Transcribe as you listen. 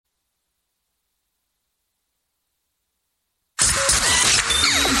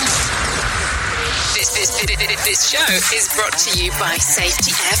This show is brought to you by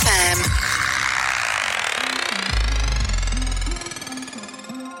Safety FM.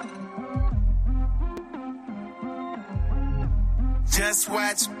 Just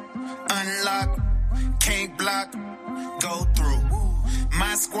watch, unlock, can't block, go through.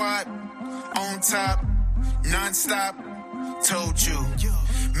 My squad, on top, non-stop, told you.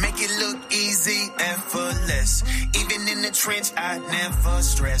 Make it look easy, effortless. Even in the trench, I never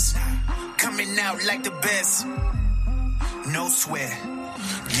stress. Coming out like the best, no sweat.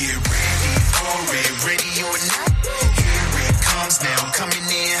 Get ready for it, ready or not. Here it comes now, coming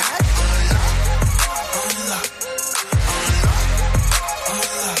in hot. Unlock,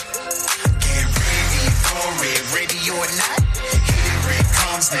 unlock. Get ready for it, ready or not. Here it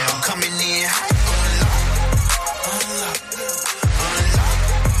comes now, coming in hot. Unlock,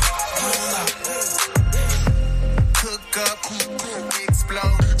 cook up,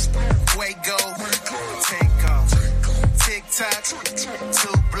 explode, fuego, take off, tick tock,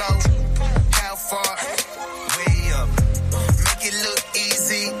 two blow, how far, way up, make it look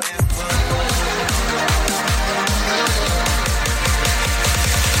easy and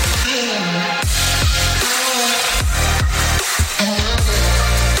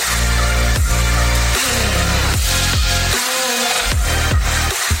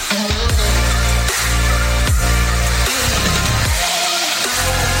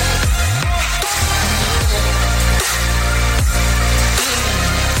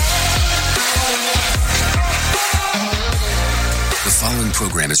The following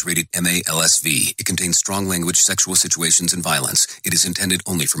program is rated MA-LSV. It contains strong language, sexual situations, and violence. It is intended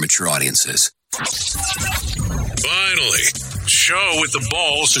only for mature audiences. Finally, show with the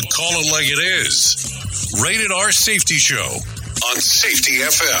balls to call it like it is. Rated R Safety Show on Safety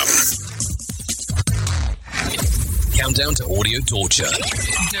FM. Countdown to audio torture.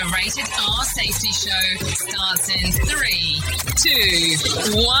 The Rated R Safety Show starts in 3,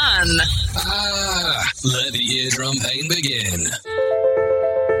 2, 1. Let the eardrum pain begin.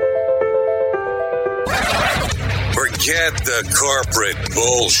 Forget the corporate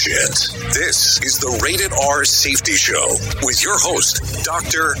bullshit. This is the Rated R Safety Show with your host,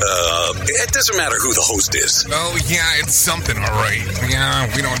 Dr. It doesn't matter who the host is. Oh, yeah, it's something, all right. Yeah,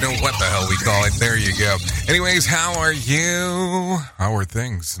 we don't know what the hell we call it. There you go. Anyways, how are you? How are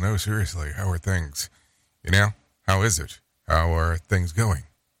things? No, seriously, how are things? You know, how is it? How are things going?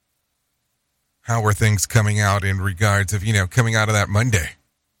 How are things coming out in regards of, coming out of that Monday?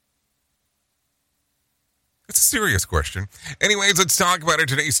 It's a serious question. Anyways, let's talk about it.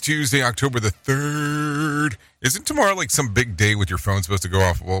 Today's Tuesday, October the 3rd. Isn't tomorrow like some big day with your phone supposed to go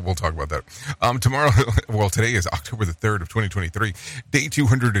off? Well, we'll talk about that. Today is October the 3rd of 2023, day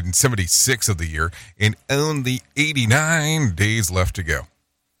 276 of the year, and only 89 days left to go.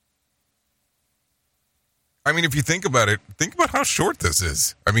 I mean, if you think about it, think about how short this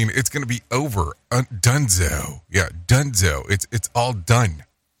is. I mean, it's going to be over. Dunzo. Yeah, dunzo. It's all done.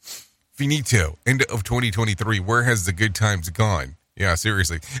 Finito. End of 2023. Where has the good times gone? Yeah,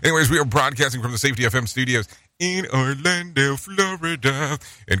 seriously. Anyways, we are broadcasting from the Safety FM studios in Orlando, Florida,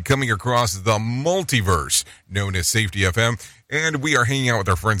 and coming across the multiverse known as Safety FM. And we are hanging out with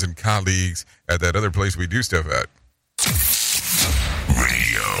our friends and colleagues at that other place we do stuff at.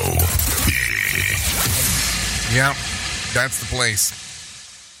 Radio. Yeah, that's the place.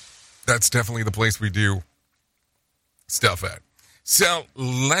 That's definitely the place we do stuff at. So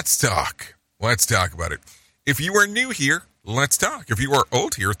let's talk. Let's talk about it. If you are new here, let's talk. If you are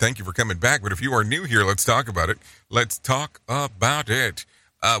old here, thank you for coming back. But if you are new here, let's talk about it. Let's talk about it.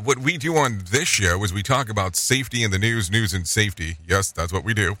 What we do on this show is we talk about safety in the news and safety. Yes, that's what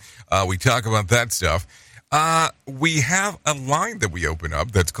we do. We talk about that stuff. We have a line that we open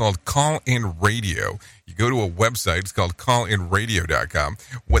up that's called Call In Radio. You go to a website. It's called callinradio.com.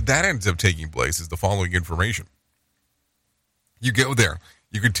 What that ends up taking place is the following information. You go there.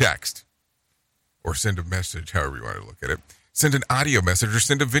 You can text or send a message, however you want to look at it. Send an audio message or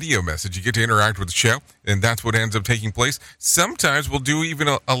send a video message. You get to interact with the show, and that's what ends up taking place. Sometimes we'll do even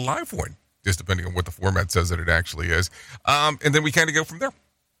a live one, just depending on what the format says that it actually is. And then we kind of go from there.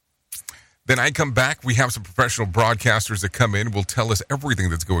 Then I come back. We have some professional broadcasters that come in, will tell us everything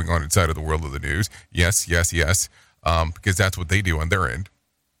that's going on inside of the world of the news. Yes, because that's what they do on their end.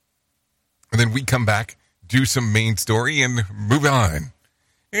 And then we come back, do some main story, and move on.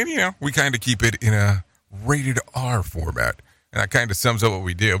 And, we kind of keep it in a rated R format. And that kind of sums up what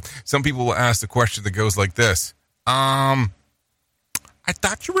we do. Some people will ask the question that goes like this. I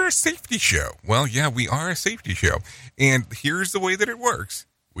thought you were a safety show. Well, yeah, we are a safety show. And here's the way that it works.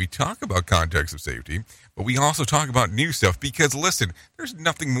 we talk about context of safety, but we also talk about new stuff because, listen, there's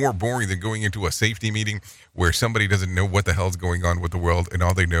nothing more boring than going into a safety meeting where somebody doesn't know what the hell's going on with the world and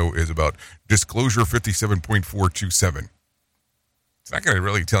all they know is about disclosure 57.427. It's not going to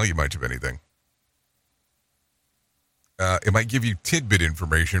really tell you much of anything. It might give you tidbit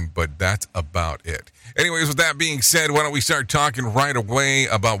information, but that's about it. Anyways, with that being said, why don't we start talking right away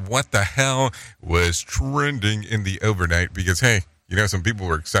about what the hell was trending in the overnight? Because, hey, you know, some people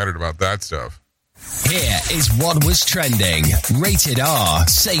were excited about that stuff. Here is what was trending. Rated R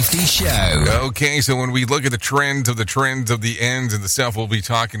Safety Show. Okay, so when we look at the trends of the ends and the stuff we'll be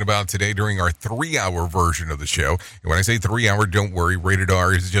talking about today during our 3-hour version of the show. And when I say 3 hour, don't worry, Rated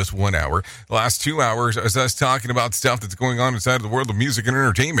R is just 1 hour. The last 2 hours is us talking about stuff that's going on inside of the world of music and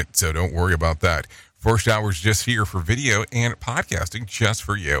entertainment, so don't worry about that. First hour is just here for video and podcasting just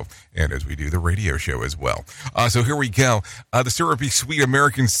for you. And as we do the radio show as well. So here we go. The syrupy sweet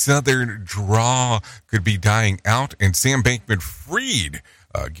American Southern draw could be dying out. And Sam Bankman-Fried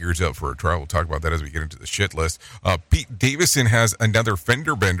gears up for a trial. We'll talk about that as we get into the shit list. Pete Davidson has another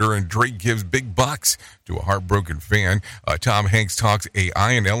fender bender. And Drake gives big bucks to a heartbroken fan. Tom Hanks talks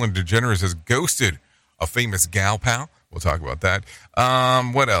AI. And Ellen DeGeneres has ghosted a famous gal pal. We'll talk about that.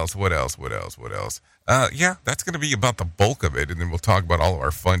 What else? Yeah, that's going to be about the bulk of it, and then we'll talk about all of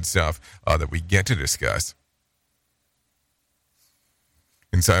our fun stuff that we get to discuss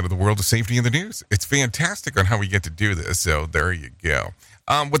inside of the world of safety in the news. It's fantastic on how we get to do this, so there you go.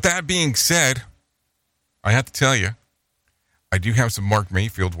 With that being said, I have to tell you, I do have some Mark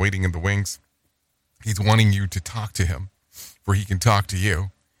Mayfield waiting in the wings. He's wanting you to talk to him, for he can talk to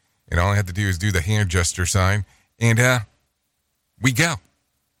you, and all I have to do is do the hand gesture sign, and we go.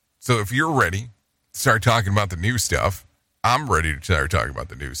 So if you're ready to start talking about the new stuff, I'm ready to start talking about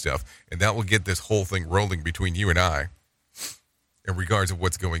the new stuff, and that will get this whole thing rolling between you and I in regards of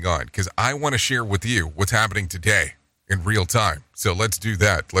what's going on, because I want to share with you what's happening today in real time. So let's do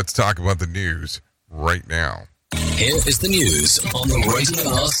that. Let's talk about the news right now. Here is the news on the Rated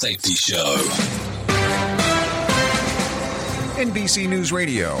R Safety Show. NBC News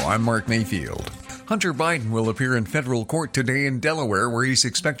Radio, I'm Mark Mayfield. Hunter Biden will appear in federal court today in Delaware, where he's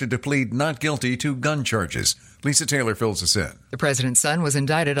expected to plead not guilty to gun charges. Lisa Taylor fills us in. The president's son was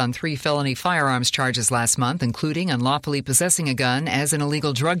indicted on 3 felony firearms charges last month, including unlawfully possessing a gun as an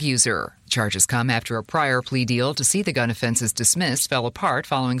illegal drug user. Charges come after a prior plea deal to see the gun offenses dismissed fell apart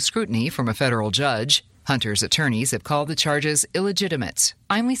following scrutiny from a federal judge. Hunter's attorneys have called the charges illegitimate.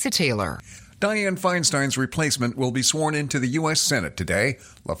 I'm Lisa Taylor. Dianne Feinstein's replacement will be sworn into the U.S. Senate today.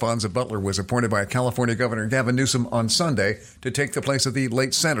 LaFonza Butler was appointed by California Governor Gavin Newsom on Sunday to take the place of the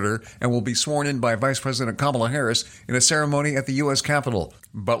late senator and will be sworn in by Vice President Kamala Harris in a ceremony at the U.S. Capitol.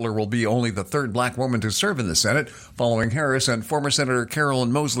 Butler will be only the third black woman to serve in the Senate, following Harris and former Senator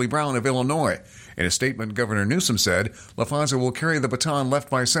Carolyn Moseley Brown of Illinois. In a statement, Governor Newsom said LaFonza will carry the baton left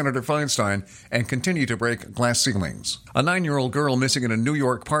by Senator Feinstein and continue to break glass ceilings. A 9-year-old girl missing in a New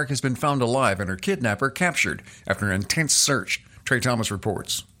York park has been found alive and her kidnapper captured after an intense search. Trey Thomas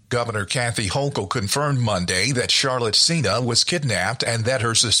reports. Governor Kathy Hochul confirmed Monday that Charlotte Sena was kidnapped and that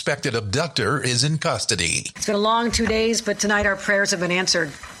her suspected abductor is in custody. It's been a long 2 days, but tonight our prayers have been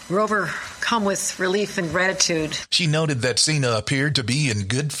answered. We're overcome with relief and gratitude. She noted that Sena appeared to be in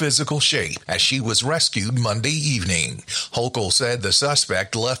good physical shape as she was rescued Monday evening. Hochul said the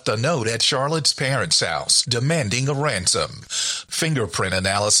suspect left a note at Charlotte's parents' house demanding a ransom. Fingerprint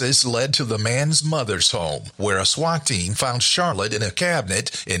analysis led to the man's mother's home, where a SWAT team found Charlotte in a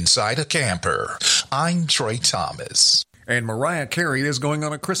cabinet inside a camper. I'm Trey Thomas. And Mariah Carey is going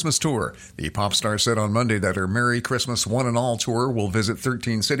on a Christmas tour. The pop star said on Monday that her Merry Christmas One and All tour will visit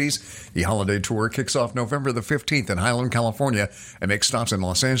 13 cities. The holiday tour kicks off November the 15th in Highland, California, and makes stops in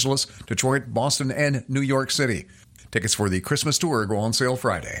Los Angeles, Detroit, Boston, and New York City. Tickets for the Christmas tour go on sale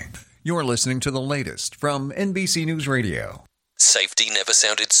Friday. You're listening to the latest from NBC News Radio. Safety never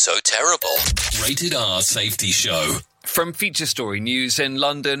sounded so terrible. Rated R Safety Show. From Feature Story News in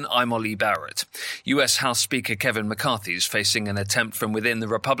London, I'm Ollie Barrett. US House Speaker Kevin McCarthy is facing an attempt from within the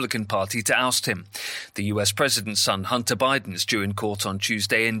Republican Party to oust him. The US President's son, Hunter Biden, is due in court on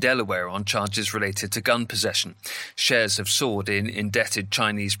Tuesday in Delaware on charges related to gun possession. Shares have soared in indebted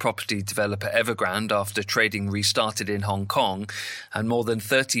Chinese property developer Evergrande after trading restarted in Hong Kong, and more than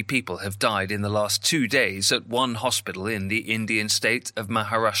 30 people have died in the last 2 days at one hospital in the Indian state of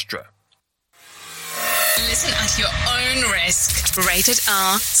Maharashtra. Listen at your own risk. Rated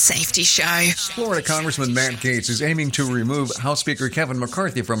R Safety Show. Florida Congressman Matt Gaetz is aiming to remove House Speaker Kevin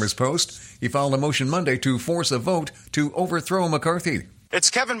McCarthy from his post. He filed a motion Monday to force a vote to overthrow McCarthy. It's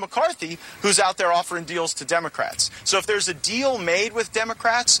Kevin McCarthy who's out there offering deals to Democrats. So if there's a deal made with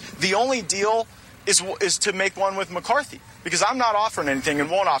Democrats, the only deal is to make one with McCarthy. Because I'm not offering anything and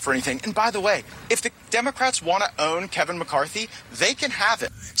won't offer anything. And by the way, if the Democrats want to own Kevin McCarthy, they can have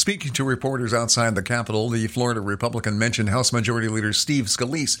it. Speaking to reporters outside the Capitol, the Florida Republican mentioned House Majority Leader Steve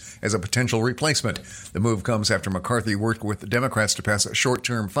Scalise as a potential replacement. The move comes after McCarthy worked with the Democrats to pass a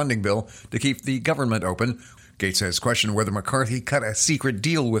short-term funding bill to keep the government open. Gates has questioned whether McCarthy cut a secret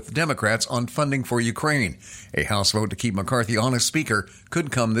deal with Democrats on funding for Ukraine. A House vote to keep McCarthy on as Speaker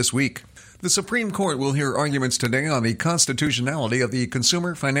could come this week. The Supreme Court will hear arguments today on the constitutionality of the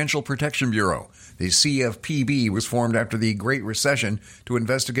Consumer Financial Protection Bureau. The CFPB was formed after the Great Recession to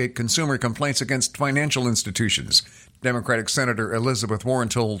investigate consumer complaints against financial institutions. Democratic Senator Elizabeth Warren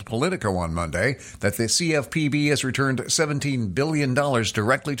told Politico on Monday that the CFPB has returned $17 billion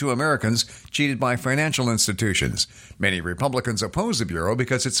directly to Americans cheated by financial institutions. Many Republicans oppose the Bureau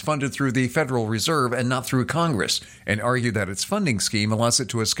because it's funded through the Federal Reserve and not through Congress, and argue that its funding scheme allows it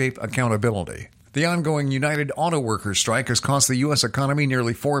to escape accountability. The ongoing United Auto Workers strike has cost the U.S. economy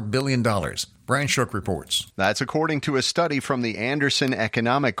nearly $4 billion. Brian Shook reports. That's according to a study from the Anderson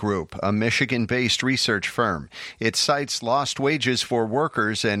Economic Group, a Michigan-based research firm. It cites lost wages for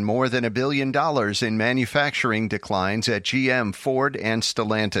workers and more than $1 billion in manufacturing declines at GM, Ford, and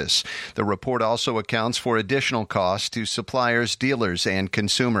Stellantis. The report also accounts for additional costs to suppliers, dealers, and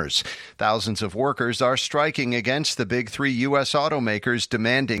consumers. Thousands of workers are striking against the big three U.S. automakers,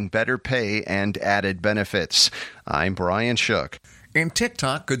 demanding better pay and added benefits. I'm Brian Shook. And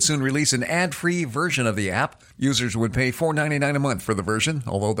TikTok could soon release an ad-free version of the app. Users would pay $4.99 a month for the version,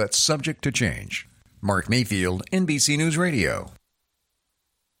 although that's subject to change. Mark Mayfield, NBC News Radio.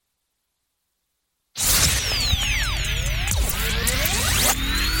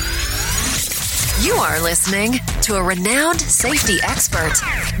 You are listening to a renowned safety expert,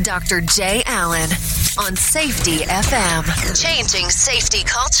 Dr. Jay Allen, on Safety FM. Changing safety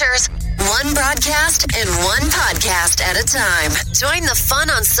cultures, one broadcast and one podcast at a time. Join the fun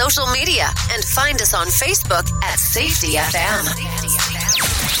on social media and find us on Facebook at Safety FM.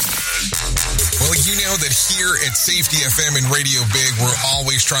 Well, you know that here at Safety FM and Radio Big, we're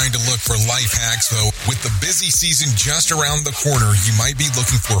always trying to look for life hacks. So with the busy season just around the corner, you might be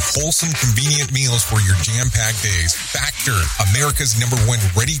looking for wholesome, convenient meals for your jam-packed days. Factor, America's #1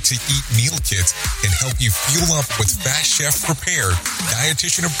 ready-to-eat meal kits, can help you fuel up with fast chef-prepared,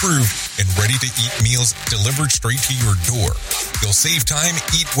 dietitian-approved, and ready-to-eat meals delivered straight to your door. You'll save time,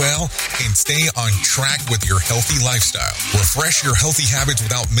 eat well, and stay on track with your healthy lifestyle. Refresh your healthy habits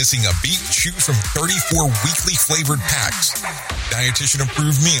without missing a beat. Choose from 34 weekly flavored packs.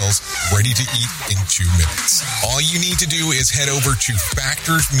 Dietitian-approved meals ready to eat in 2 minutes. All you need to do is head over to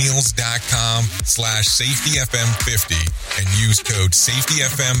factorsmeals.com/safetyfm50 and use code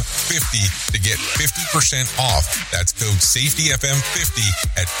safetyfm50 to get 50% off. That's code safetyfm50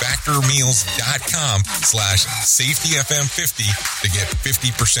 at factormeals.com/safetyfm50 to get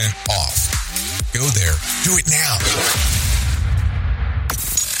 50% off. Go there. Do it now.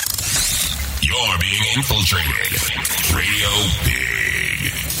 You're being infiltrated. Radio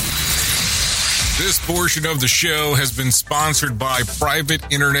Big. This portion of the show has been sponsored by Private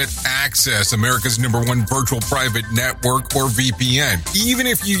Internet Access, America's #1 virtual private network, or VPN. Even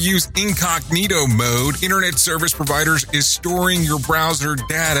if you use incognito mode, internet service providers is storing your browser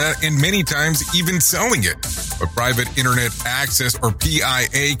data and many times even selling it. But Private Internet Access, or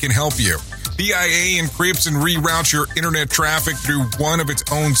PIA, can help you. PIA encrypts and reroutes your internet traffic through one of its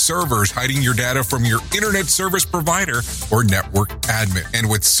own servers, hiding your data from your internet service provider or network admin. And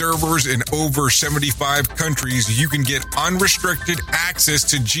with servers in over 75 countries, you can get unrestricted access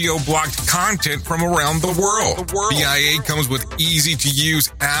to geo-blocked content from around the world. PIA comes with easy-to-use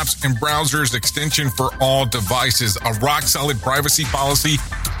apps and browsers extension for all devices, a rock-solid privacy policy,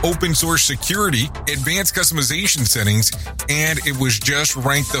 open source security, advanced customization settings, and it was just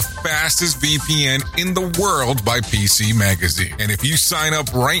ranked the fastest VPN in the world by PC Magazine. And if you sign up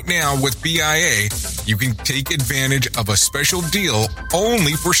right now with PIA, you can take advantage of a special deal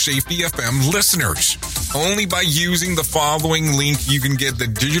only for Safety FM listeners. Only by using the following link, you can get the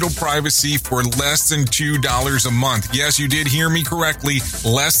digital privacy for less than $2 a month. Yes, you did hear me correctly.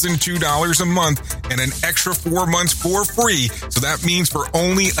 Less than $2 a month and an extra 4 months for free. So that means for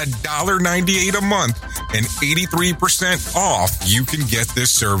only $1.98 a month and 83% off, you can get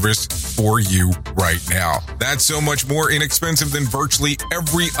this service for you right now. That's so much more inexpensive than virtually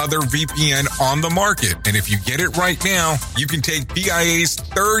every other VPN on the market. And if you get it right now, you can take PIA's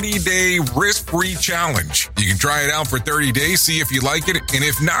 30-day risk-free challenge. You can try it out for 30 days, see if you like it, and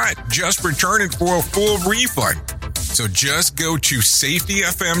if not, just return it for a full refund. So just go to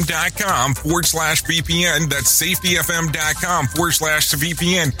safetyfm.com/VPN. That's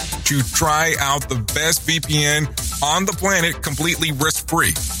safetyfm.com/VPN to try out the best VPN on the planet completely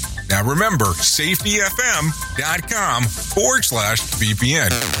risk-free. Now remember,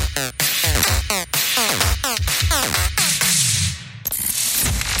 safetyfm.com/VPN.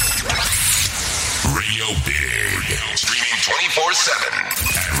 Radio Big. Streaming 24/7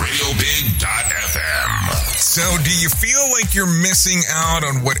 at radiobig.fm. So do you feel like you're missing out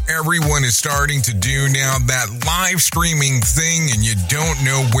on what everyone is starting to do now, that live streaming thing, and you don't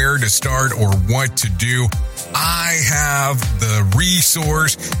know where to start or what to do? I have the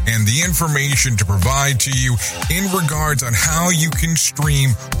resource and the information to provide to you in regards on how you can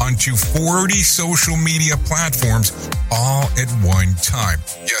stream onto 40 social media platforms all at one time.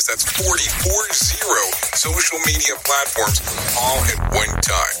 Yes, that's 40 social media platforms all at one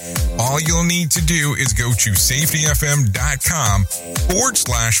time. All you'll need to do is go to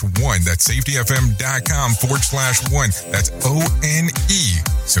safetyfm.com/1. That's safetyfm.com/1. That's ONE.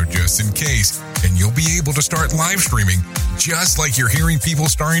 So just in case, and you'll be able to start live streaming just like you're hearing people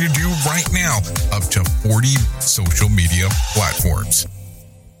starting to do right now, up to 40 social media platforms.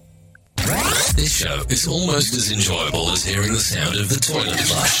 This show is almost as enjoyable as hearing the sound of the toilet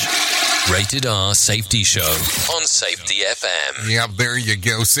flush. Rated R Safety Show on Safety FM. Yep, there you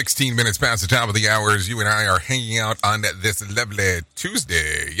go. 16 minutes past the top of the hour as you and I are hanging out on this lovely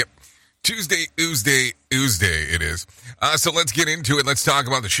Tuesday. Yep. Tuesday it is. So let's get into it. Let's talk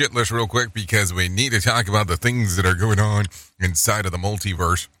about the shit list real quick because we need to talk about the things that are going on inside of the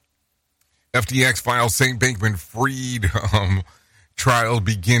multiverse. FTX files Sam Bankman-Fried trial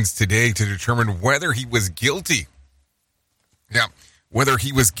begins today to determine whether he was guilty. Now, whether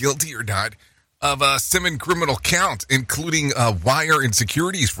he was guilty or not of 7 criminal counts, including wire and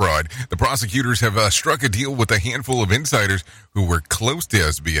securities fraud. The prosecutors have struck a deal with a handful of insiders who were close to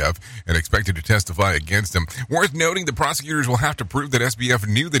SBF and expected to testify against him. Worth noting, the prosecutors will have to prove that SBF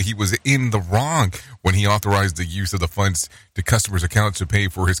knew that he was in the wrong when he authorized the use of the funds to customers' accounts to pay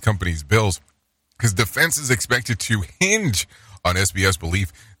for his company's bills. His defense is expected to hinge on SBF's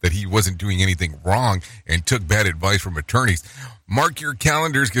belief that he wasn't doing anything wrong and took bad advice from attorneys. Mark your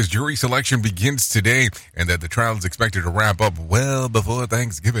calendars because jury selection begins today and that the trial is expected to wrap up well before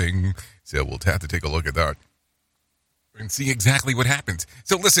Thanksgiving. So we'll have to take a look at that and see exactly what happens.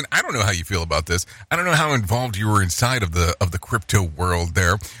 So listen, I don't know how you feel about this. I don't know how involved you were inside of the crypto world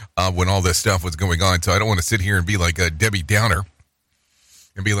there when all this stuff was going on. So I don't want to sit here and be like a Debbie Downer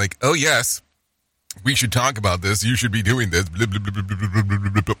and be like, oh yes, we should talk about this. You should be doing this, blah, blah, blah, blah, blah, blah,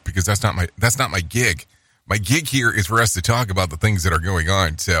 blah, blah, because that's not my gig. My gig here is for us to talk about the things that are going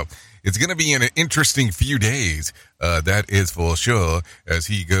on. So it's going to be an interesting few days. That is for sure, as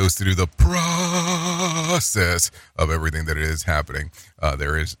he goes through the process of everything that is happening.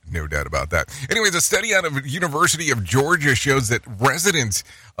 There is no doubt about that. Anyways, a study out of University of Georgia shows that residents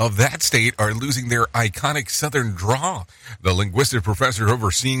of that state are losing their iconic Southern drawl. The linguistic professor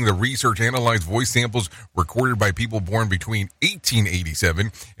overseeing the research analyzed voice samples recorded by people born between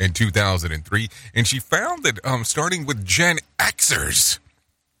 1887 and 2003, and she found that starting with Gen Xers,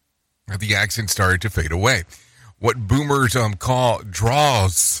 the accent started to fade away. What boomers call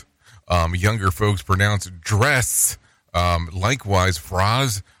draws, younger folks pronounce dress. Likewise,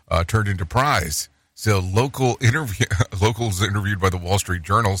 fraz turned into prize. So locals interviewed by the Wall Street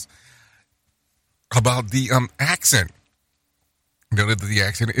Journals about the accent noted that the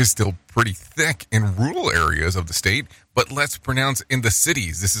accent is still pretty thick in rural areas of the state, but less pronounced in the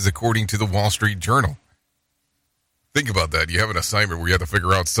cities. This is according to the Wall Street Journal. Think about that. You have an assignment where you have to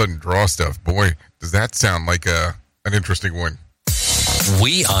figure out sudden draw stuff. Boy, does that sound like an interesting one.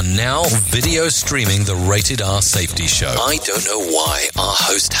 We are now video streaming the Rated R Safety Show. I don't know why our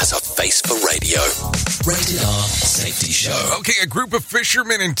host has a face for radio. Rated R Safety Show. Okay, a group of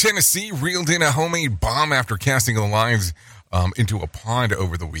fishermen in Tennessee reeled in a homemade bomb after casting the lines into a pond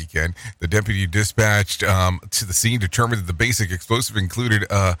over the weekend. The deputy dispatched to the scene determined that the basic explosive included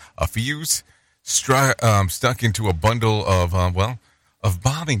a fuse stuck into a bundle of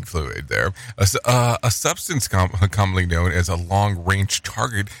bombing fluid there. A substance commonly known as a long-range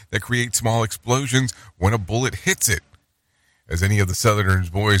target that creates small explosions when a bullet hits it. As any of the Southern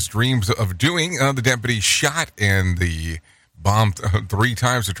boys dreams of doing, the deputy shot and the bomb 3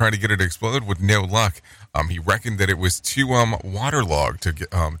 times to try to get it to explode with no luck. He reckoned that it was too waterlogged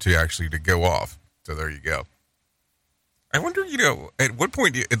to actually go off. So there you go. I wonder, at what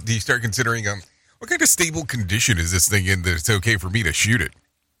point do you start considering what kind of stable condition is this thing in that it's okay for me to shoot it?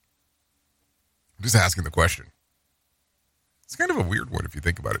 I'm just asking the question. It's kind of a weird one if you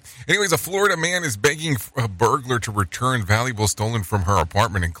think about it. Anyways, a Florida man is begging a burglar to return valuables stolen from her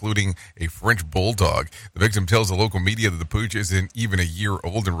apartment, including a French bulldog. The victim tells the local media that the pooch isn't even a year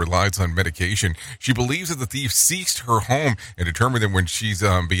old and relies on medication. She believes that the thief seized her home and determined that when she's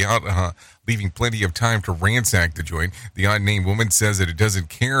out, leaving plenty of time to ransack the joint. The unnamed woman says that it doesn't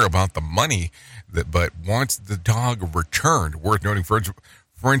care about the money, but wants the dog returned. Worth noting, French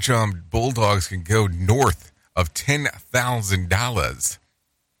bulldogs can go north of $10,000.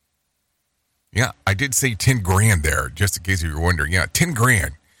 Yeah, I did say 10 grand there, just in case you were wondering. Yeah, 10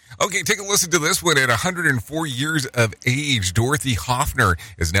 grand. Okay, take a listen to this one. At 104 years of age, Dorothy Hoffner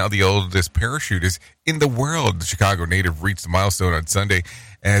is now the oldest parachutist in the world. The Chicago native reached the milestone on Sunday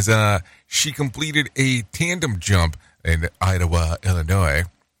as she completed a tandem jump in Iowa, Illinois.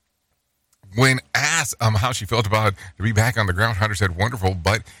 When asked how she felt about to be back on the ground, Hunter said, wonderful,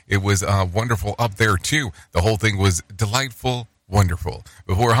 but it was wonderful up there, too. The whole thing was delightful, wonderful.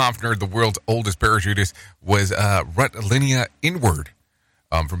 Before Hoffner, the world's oldest parachutist was Rut-Linnea Inward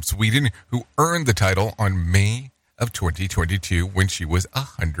from Sweden, who earned the title on May of 2022 when she was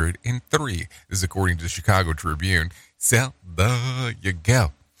 103. This is according to the Chicago Tribune. So, there you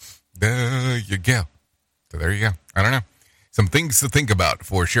go. There you go. So, there you go. I don't know. Some things to think about,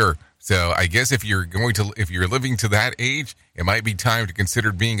 for sure. So I guess if you're living to that age, it might be time to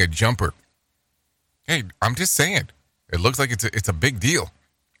consider being a jumper. Hey, I'm just saying, it looks like it's a big deal.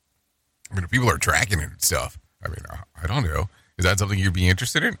 I mean, if people are tracking it and stuff, I mean, I don't know. Is that something you'd be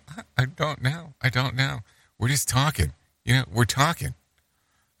interested in? I don't know. We're just talking. We're talking.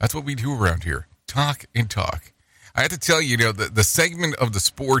 That's what we do around here. Talk and talk. I have to tell you, the segment of the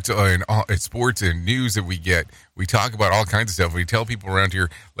sports and news that we get, we talk about all kinds of stuff. We tell people around here,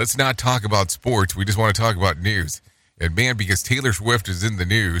 let's not talk about sports. We just want to talk about news. And man, because Taylor Swift is in the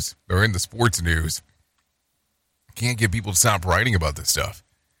news, or in the sports news, can't get people to stop writing about this stuff.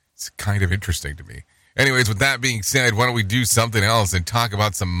 It's kind of interesting to me. Anyways, with that being said, why don't we do something else and talk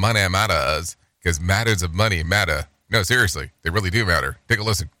about some money matters? Because matters of money matter. No, seriously, they really do matter. Take a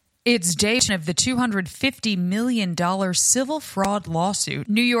listen. It's day of the $250 million civil fraud lawsuit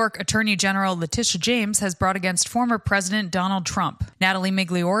New York Attorney General Letitia James has brought against former President Donald Trump. Natalie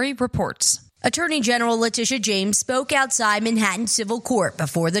Migliori reports. Attorney General Letitia James spoke outside Manhattan Civil Court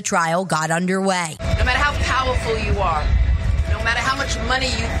before the trial got underway. No matter how powerful you are, no matter how much money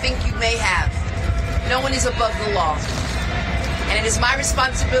you think you may have, no one is above the law. And it is my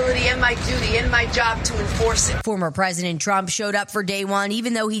responsibility and my duty and my job to enforce it. Former President Trump showed up for day one,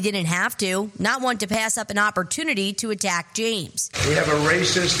 even though he didn't have to, not want to pass up an opportunity to attack James. We have a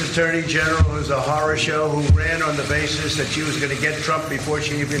racist attorney general who's a horror show who ran on the basis that she was going to get Trump before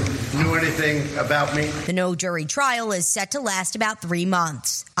she even knew anything about me. The no-jury trial is set to last about 3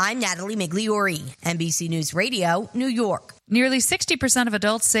 months. I'm Natalie Migliori, NBC News Radio, New York. Nearly 60% of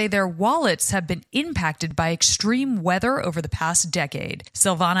adults say their wallets have been impacted by extreme weather over the past decade.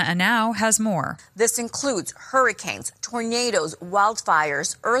 Silvana Anau has more. This includes hurricanes, tornadoes,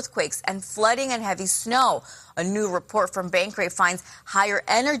 wildfires, earthquakes, and flooding and heavy snow. A new report from Bankrate finds higher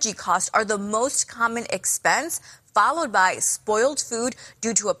energy costs are the most common expense, followed by spoiled food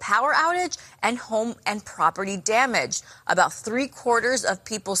due to a power outage and home and property damage. About 3/4 of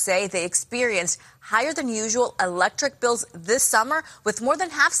people say they experienced higher than usual electric bills this summer, with more than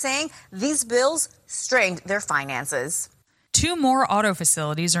half saying these bills strained their finances. 2 more auto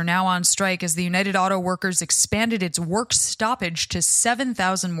facilities are now on strike as the United Auto Workers expanded its work stoppage to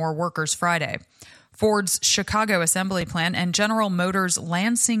 7,000 more workers Friday. Ford's Chicago assembly plant and General Motors'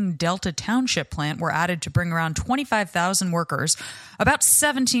 Lansing Delta Township plant were added to bring around 25,000 workers, about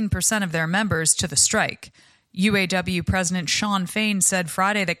 17% of their members, to the strike. UAW President Shawn Fain said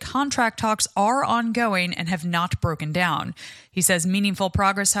Friday that contract talks are ongoing and have not broken down. He says meaningful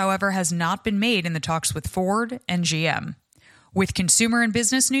progress, however, has not been made in the talks with Ford and GM. With consumer and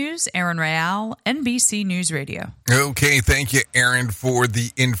business news, Aaron Real, NBC News Radio. Okay, thank you, Aaron, for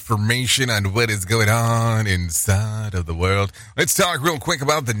the information on what is going on inside of the world. Let's talk real quick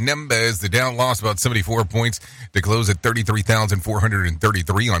about the numbers. The Dow lost about 74 points to close at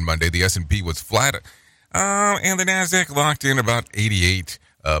 33,433 on Monday. The S&P was flat, and the NASDAQ locked in about 88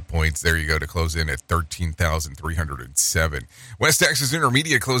 points. There you go, to close in at 13,307. West Texas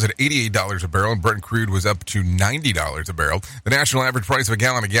Intermediate closed at $88 a barrel, and Brent crude was up to $90 a barrel. The national average price of a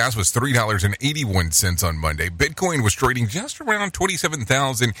gallon of gas was $3.81 on Monday. Bitcoin was trading just around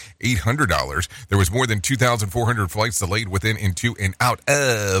 $27,800. There was more than 2,400 flights delayed within, into, and out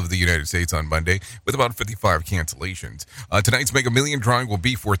of the United States on Monday, with about 55 cancellations. Tonight's Mega Million drawing will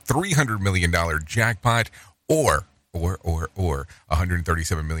be for $300 million jackpot, or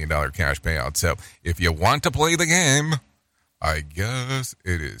 $137 million cash payout. So if you want to play the game, I guess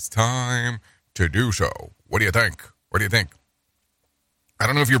it is time to do so. What do you think? What do you think? I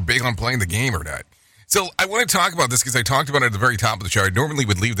don't know if you're big on playing the game or not. So I want to talk about this because I talked about it at the very top of the show. I normally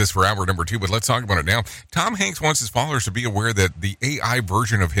would leave this for hour number 2, but let's talk about it now. Tom Hanks wants his followers to be aware that the AI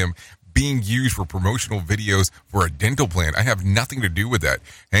version of him being used for promotional videos for a dental plan. I have nothing to do with that.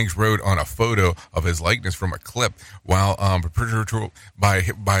 Hanks wrote on a photo of his likeness from a clip. While by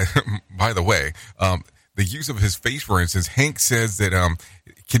the way, the use of his face, for instance, Hanks says that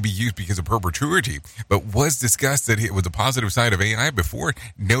it can be used because of perpetuity, but was discussed that it was a positive side of AI before,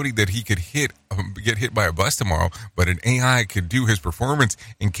 noting that he could get hit by a bus tomorrow, but an AI could do his performance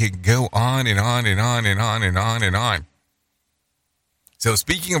and can go on and on and on and on and on and on. So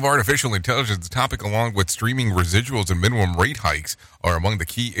speaking of artificial intelligence, the topic along with streaming residuals and minimum rate hikes are among the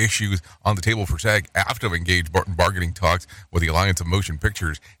key issues on the table for SAG after engaged bargaining talks with the Alliance of Motion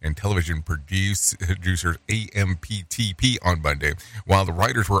Pictures and Television Producers, AMPTP, on Monday. While the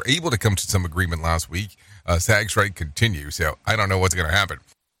writers were able to come to some agreement last week, SAG strike continues, so I don't know what's going to happen.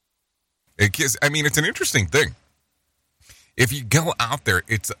 It's an interesting thing. If you go out there,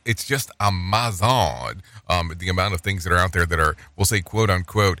 it's just Amazon. The amount of things that are out there that are, we'll say, quote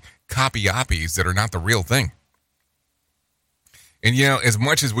unquote, copy-oppies that are not the real thing. And, as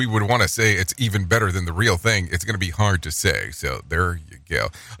much as we would want to say it's even better than the real thing, it's going to be hard to say. So there you go.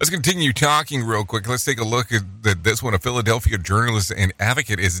 Let's continue talking real quick. Let's take a look at this one. A Philadelphia journalist and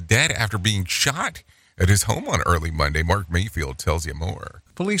advocate is dead after being shot at his home on early Monday. Mark Mayfield tells you more.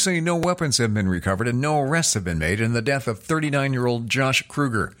 Police say no weapons have been recovered and no arrests have been made in the death of 39-year-old Josh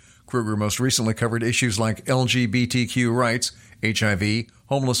Kruger. Kruger most recently covered issues like LGBTQ rights, HIV,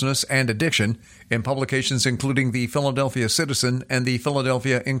 homelessness, and addiction in publications including the Philadelphia Citizen and the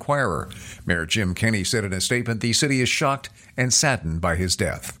Philadelphia Inquirer. Mayor Jim Kenney said in a statement the city is shocked and saddened by his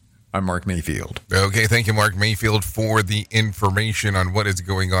death. I'm Mark Mayfield. Okay, thank you, Mark Mayfield, for the information on what is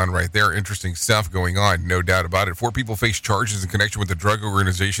going on right there. Interesting stuff going on, no doubt about it. 4 people face charges in connection with the drug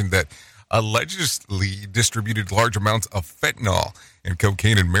organization that allegedly distributed large amounts of fentanyl and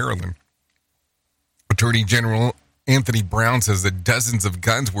cocaine in Maryland. Attorney General Anthony Brown says that dozens of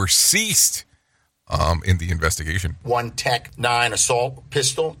guns were seized in the investigation. 1 Tech-9 assault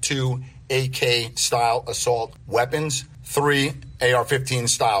pistol, 2 AK-style assault weapons, 3 AR-15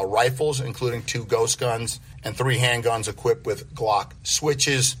 style rifles, including 2 ghost guns, and 3 handguns equipped with Glock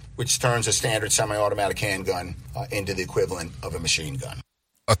switches, which turns a standard semi-automatic handgun into the equivalent of a machine gun.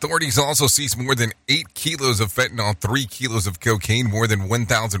 Authorities also seized more than 8 kilos of fentanyl, 3 kilos of cocaine, more than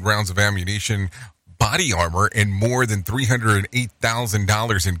 1,000 rounds of ammunition, body armor, and more than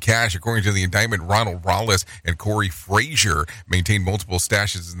 $308,000 in cash. According to the indictment, Ronald Rawless and Corey Frazier maintained multiple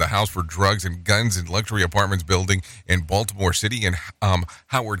stashes in the house for drugs and guns in luxury apartments building in Baltimore City and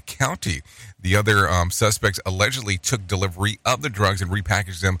Howard County. The other suspects allegedly took delivery of the drugs and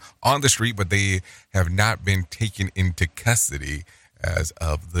repackaged them on the street, but they have not been taken into custody as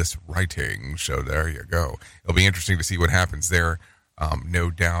of this writing. So there you go. It'll be interesting to see what happens there. No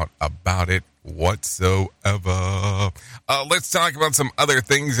doubt about it whatsoever. Let's talk about some other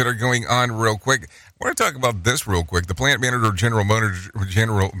things that are going on real quick. I want to talk about this real quick. The plant manager, The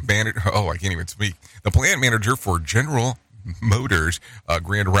plant manager for General Motors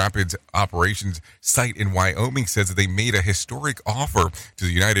Grand Rapids operations site in Wyoming says that they made a historic offer to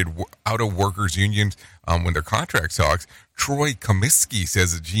the United Auto Workers Unions when their contract talks. Troy Comiskey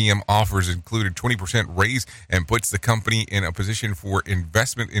says the GM offers included 20% raise and puts the company in a position for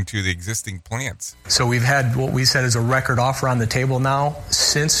investment into the existing plants. So we've had what we said is a record offer on the table now.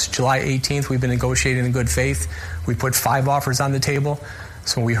 Since July 18th, we've been negotiating in good faith. We put 5 offers on the table.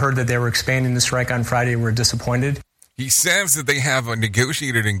 So when we heard that they were expanding the strike on Friday, we were disappointed. He says that they have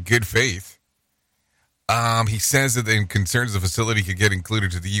negotiated in good faith. He says that in concerns the facility could get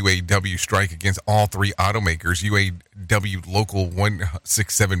included to the UAW strike against all 3 automakers. UAW Local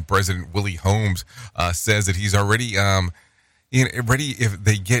 167 President Willie Holmes says that he's already ready if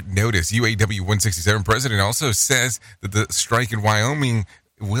they get notice. UAW 167 President also says that the strike in Wyoming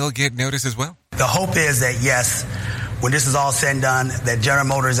will get notice as well. The hope is that, yes, when this is all said and done, that General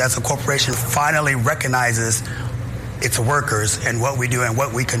Motors as a corporation finally recognizes its workers and what we do and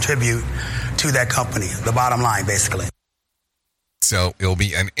what we contribute to that company, the bottom line, basically. So it'll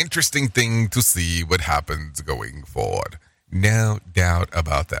be an interesting thing to see what happens going forward. No doubt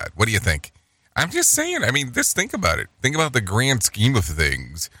about that. What do you think? I'm just saying, just think about it. Think about the grand scheme of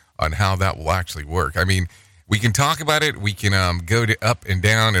things on how that will actually work. We can talk about it. We can go to up and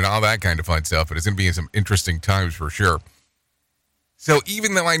down and all that kind of fun stuff, but it's going to be some interesting times for sure. So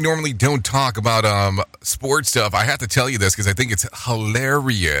even though I normally don't talk about sports stuff, I have to tell you this because I think it's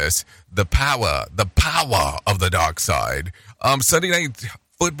hilarious. The power of the dark side. Sunday Night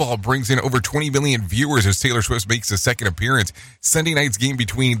Football brings in over 20 million viewers as Taylor Swift makes a second appearance. Sunday night's game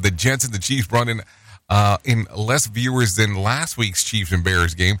between the Jets and the Chiefs brought in less viewers than last week's Chiefs and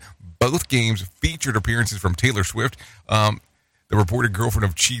Bears game. Both games featured appearances from Taylor Swift. The reported girlfriend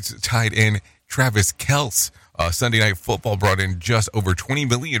of Chiefs tight end Travis Kelce. Sunday Night Football brought in just over 20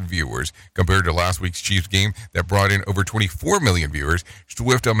 million viewers compared to last week's Chiefs game that brought in over 24 million viewers.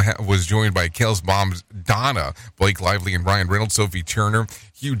 Swift was joined by Kelce's moms Donna, Blake Lively, and Ryan Reynolds. Sophie Turner,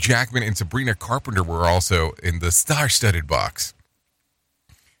 Hugh Jackman, and Sabrina Carpenter were also in the star-studded box.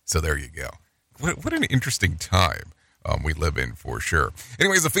 So there you go. What an interesting time we live in, for sure.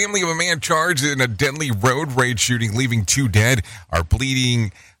 Anyways, the family of a man charged in a deadly road rage shooting, leaving 2 dead, are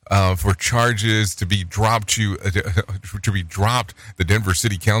pleading for charges to be dropped. The Denver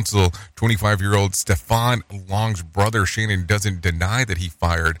City Council 25-year-old Stefan Long's brother Shannon doesn't deny that he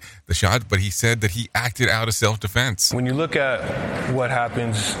fired the shot, but he said that he acted out of self-defense. When you look at what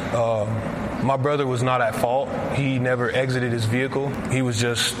happens, my brother was not at fault. He never exited his vehicle. He was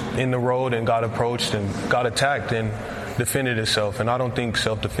just in the road and got approached and got attacked and defended himself, and I don't think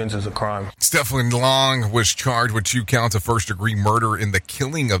self-defense is a crime. Stefan Long was charged with 2 counts of first-degree murder in the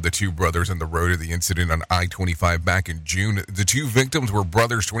killing of the 2 brothers on the road of the incident on I-25 back in June. The 2 victims were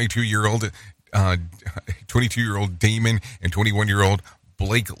brothers, 22-year-old Damon and 21-year-old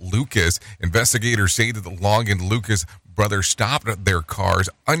Blake Lucas. Investigators say that the Long and Lucas brothers stopped their cars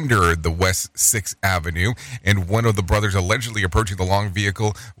under the West 6th Avenue, and one of the brothers allegedly approaching the Long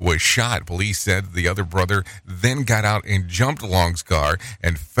vehicle was shot. Police said the other brother then got out and jumped Long's car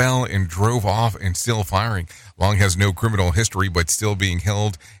and fell and drove off and still firing. Long has no criminal history, but still being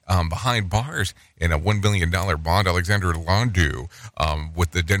held behind bars in a $1 billion bond. Alexander Londu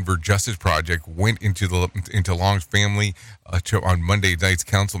with the Denver Justice Project went into Long's family on Monday night's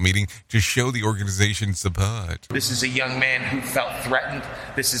council meeting to show the organization's support. This is a young man who felt threatened.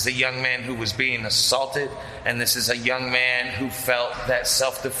 This is a young man who was being assaulted. And this is a young man who felt that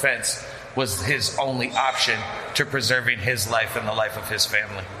self-defense was his only option to preserving his life and the life of his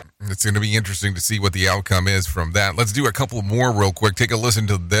family. It's going to be interesting to see what the outcome is from that. Let's do a couple more real quick. Take a listen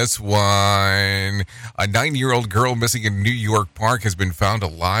to this one. A 9-year-old girl missing in New York Park has been found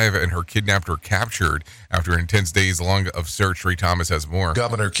alive and her kidnapper captured after intense days long of search. Trey Thomas has more.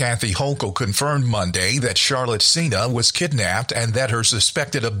 Governor Kathy Hochul confirmed Monday that Charlotte Sena was kidnapped and that her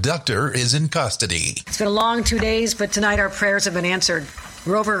suspected abductor is in custody. It's been a long 2 days, but tonight our prayers have been answered.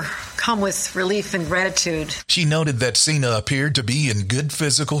 We're overcome with relief and gratitude. She noted that Sena appeared to be in good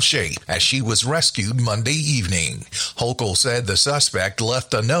physical shape as she was rescued Monday evening. Hochul said the suspect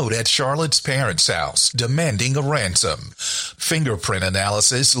left a note at Charlotte's parents' house demanding a ransom. Fingerprint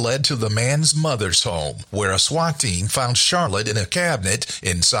analysis led to the man's mother's home, where a SWAT team found Charlotte in a cabinet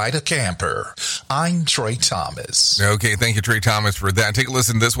inside a camper. I'm Trey Thomas. Okay, thank you, Trey Thomas, for that. Take a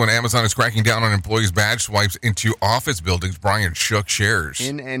listen to this one. Amazon is cracking down on employees' badge swipes into office buildings. Brian Shook shares.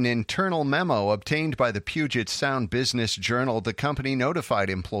 In an internal memo obtained by the Puget Sound Business Journal, the company notified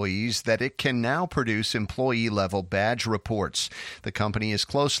employees that it can now produce employee-level badge reports. The company is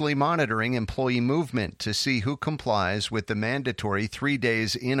closely monitoring employee movement to see who complies with the mandatory 3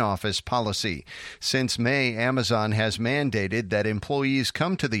 days in-office policy. Since May, Amazon has mandated that employees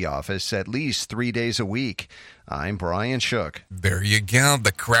come to the office at least 3 days a week. I'm Brian Shook. There you go.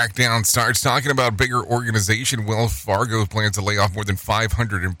 The crackdown starts. Talking about bigger organization, Wells Fargo plans to lay off more than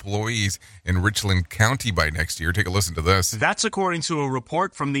 500 employees in Richland County by next year. Take a listen to this. That's according to a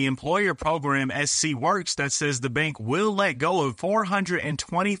report from the employer program SC Works that says the bank will let go of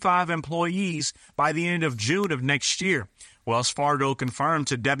 425 employees by the end of June of next year. Wells Fargo confirmed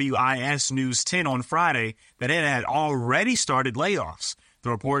to WIS News 10 on Friday that it had already started layoffs. The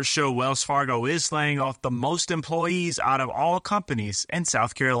reports show Wells Fargo is laying off the most employees out of all companies in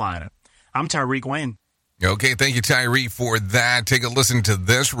South Carolina. I'm Tyreek Wynn. Okay, thank you, Tyree, for that. Take a listen to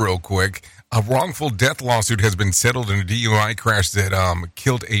this real quick. A wrongful death lawsuit has been settled in a DUI crash that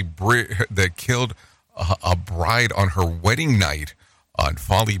killed a bride on her wedding night on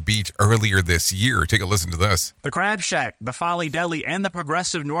Folly Beach earlier this year. Take a listen to this. The Crab Shack, the Folly Deli, and the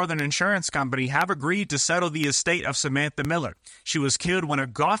Progressive Northern Insurance Company have agreed to settle the estate of Samantha Miller. She was killed when a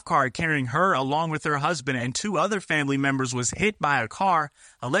golf cart carrying her along with her husband and 2 other family members was hit by a car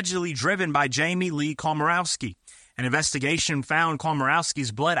allegedly driven by Jamie Lee Komorowski. An investigation found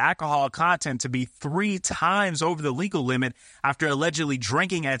Komorowski's blood alcohol content to be 3 times over the legal limit after allegedly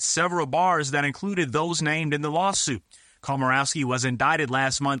drinking at several bars that included those named in the lawsuit. Komorowski was indicted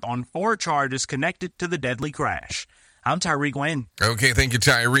last month on 4 charges connected to the deadly crash. I'm Tyreek Wayne. Okay, thank you,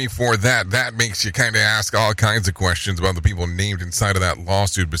 Tyree, for that. That makes you kind of ask all kinds of questions about the people named inside of that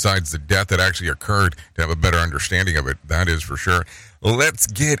lawsuit besides the death that actually occurred to have a better understanding of it. That is for sure. Let's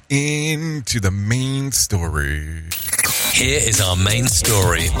get into the main story. Here is our main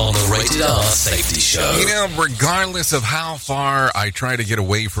story on the Rated R Safety Show. You know, regardless of how far I try to get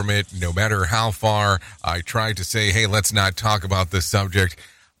away from it, no matter how far I try to say, hey, let's not talk about this subject,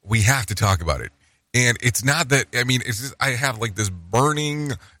 we have to talk about it. And it's not that, I mean, it's just, I have like this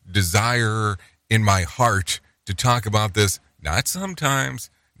burning desire in my heart to talk about this, not sometimes,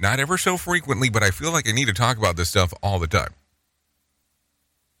 not ever so frequently, but I feel like I need to talk about this stuff all the time.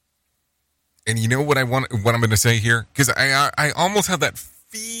 And you know what I'm going to say here? Because I almost have that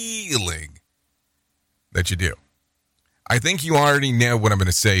feeling that you do. I think you already know what I'm going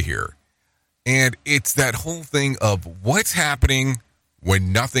to say here. And it's that whole thing of what's happening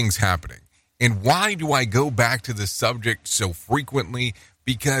when nothing's happening. And why do I go back to this subject so frequently?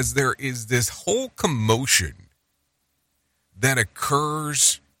 Because there is this whole commotion that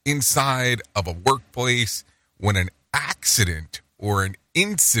occurs inside of a workplace when an accident or an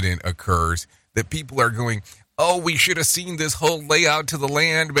incident occurs that people are going, oh, we should have seen this whole layout to the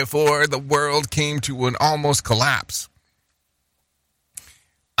land before the world came to an almost collapse.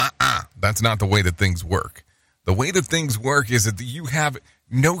 That's not the way that things work. The way that things work is that you have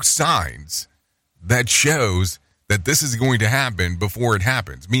no signs that shows that this is going to happen before it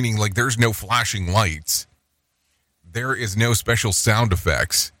happens. Meaning, like, there's no flashing lights. There is no special sound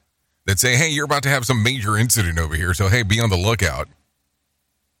effects that say, hey, you're about to have some major incident over here, so, hey, be on the lookout.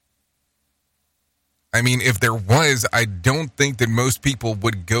 I mean, if there was, I don't think that most people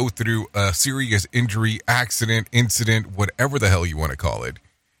would go through a serious injury, accident, incident, whatever the hell you want to call it,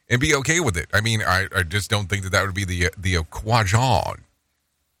 and be okay with it. I mean, I just don't think that would be the equation.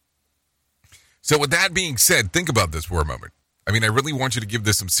 So with that being said, think about this for a moment. I mean, I really want you to give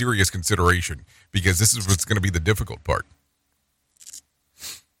this some serious consideration because this is what's going to be the difficult part.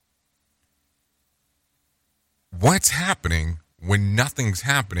 What's happening when nothing's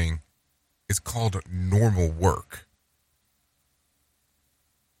happening is called normal work.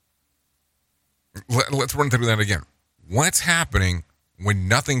 Let's run through that again. What's happening when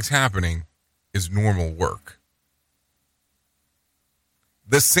nothing's happening is normal work.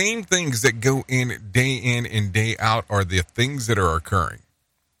 The same things that go in and day out are the things that are occurring.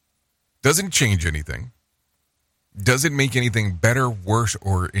 Doesn't change anything. Doesn't make anything better, worse,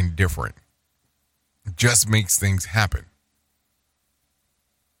 or indifferent. Just makes things happen.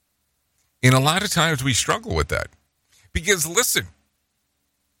 And a lot of times we struggle with that. Because listen,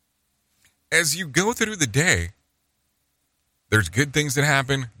 as you go through the day, there's good things that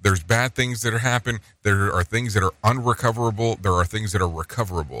happen. There's bad things that happen. There are things that are unrecoverable. There are things that are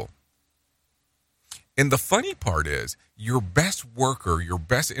recoverable. And the funny part is your best worker, your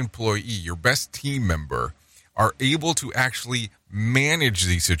best employee, your best team member are able to actually manage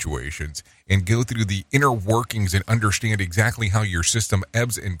these situations and go through the inner workings and understand exactly how your system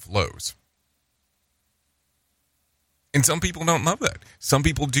ebbs and flows. And some people don't love that. Some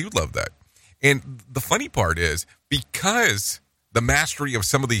people do love that. And the funny part is, because the mastery of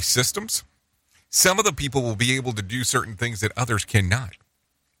some of these systems, some of the people will be able to do certain things that others cannot.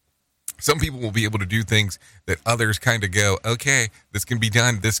 Some people will be able to do things that others kind of go, okay, this can be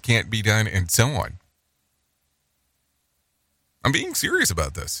done, this can't be done, and so on. I'm being serious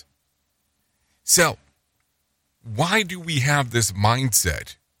about this. So, why do we have this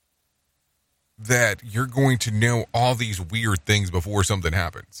mindset that you're going to know all these weird things before something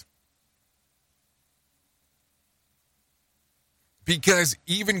happens? Because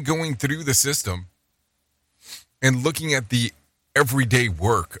even going through the system and looking at the everyday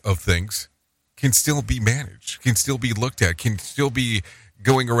work of things can still be managed, can still be looked at, can still be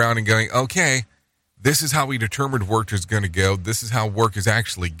going around and going, okay, this is how we determined work is going to go. This is how work is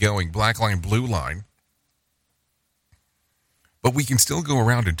actually going. Black line, blue line. But we can still go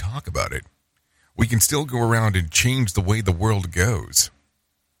around and talk about it. We can still go around and change the way the world goes.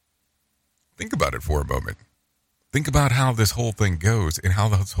 Think about it for a moment. Think about how this whole thing goes and how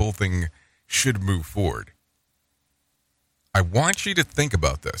this whole thing should move forward. I want you to think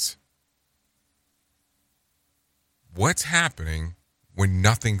about this. What's happening when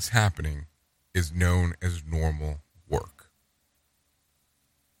nothing's happening is known as normal work.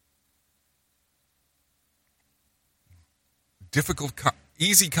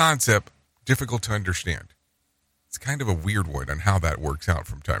 Easy concept, difficult to understand. It's kind of a weird one on how that works out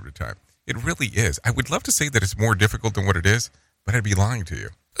from time to time. It really is. I would love to say that it's more difficult than what it is, but I'd be lying to you.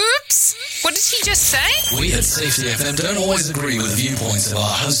 Oops! Oops. What did he just say? We at Safety FM don't always agree with viewpoints of our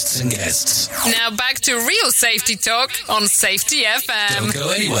hosts and guests. Now back to real safety talk on Safety FM. Don't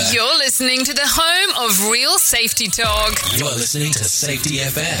go anywhere. You're listening to the home of real safety talk. You're listening to Safety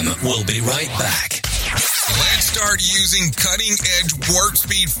FM. We'll be right back. Let's start using cutting-edge warp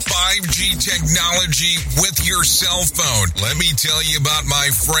speed 5G technology with your cell phone. Let me tell you about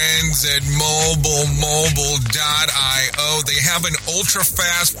my friends at mobilemobile.io. They have an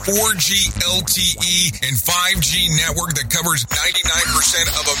ultra-fast 4G LTE and 5G network that covers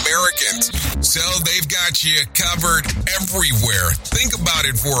 99% of Americans. So they've got you covered everywhere. Think about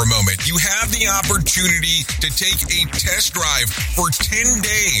it for a moment. You have the opportunity to take a test drive for 10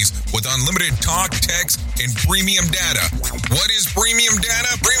 days with unlimited talk, text, and premium data. What is premium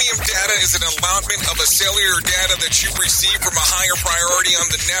data? Premium data is an allotment of a cellular data that you receive from a higher priority on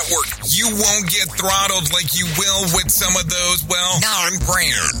the network. You won't get throttled like you will with some of those, well,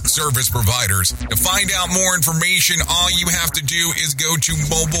 non-brand service providers. To find out more information, all you have to do is go to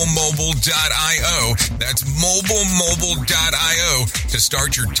mobilemobile.io. That's mobilemobile.io to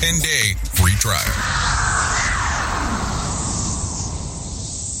start your 10-day free trial.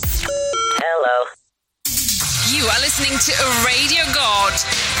 Hello. You are listening to a radio god.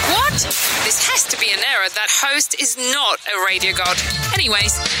 What? This has to be an error. That host is not a radio god.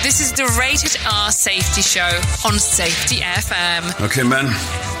 Anyways, this is the Rated R Safety Show on Safety FM. Okay, men.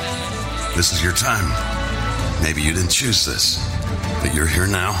 This is your time. Maybe you didn't choose this, but you're here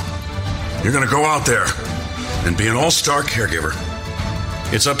now. You're going to go out there and be an all-star caregiver.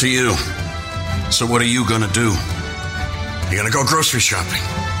 It's up to you. So what are you going to do? You're going to go grocery shopping,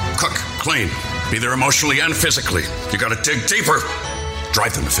 cook, clean, be there emotionally and physically. You got to dig deeper.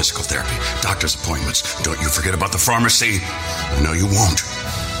 Drive them to physical therapy, doctor's appointments. Don't you forget about the pharmacy. I know you won't.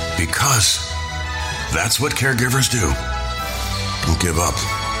 Because that's what caregivers do. Don't give up.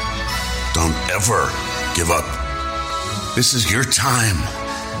 Don't ever give up. This is your time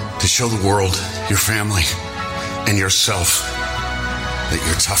to show the world, your family, and yourself that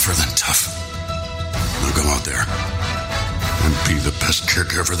you're tougher than tough. Now go out there and be the best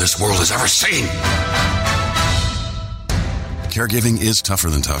caregiver this world has ever seen. Caregiving is tougher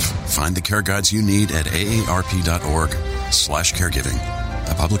than tough. Find the care guides you need at aarp.org/caregiving.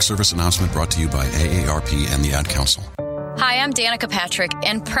 A public service announcement brought to you by AARP and the Ad Council. Hi, I'm Danica Patrick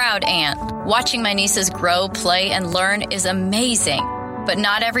and proud aunt. Watching my nieces grow, play, and learn is amazing. But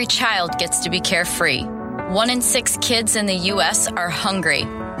not every child gets to be carefree. 1 in 6 kids in the U.S. are hungry.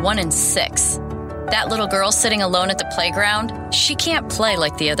 1 in 6. That little girl sitting alone at the playground, she can't play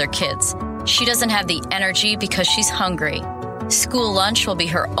like the other kids. She doesn't have the energy because she's hungry. School lunch will be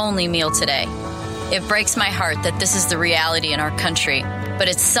her only meal today. It breaks my heart that this is the reality in our country, but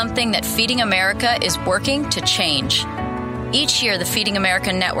it's something that Feeding America is working to change. Each year, the Feeding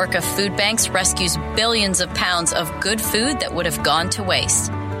America network of food banks rescues billions of pounds of good food that would have gone to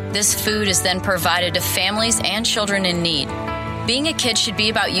waste. This food is then provided to families and children in need. Being a kid should be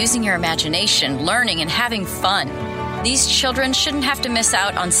about using your imagination, learning, and having fun. These children shouldn't have to miss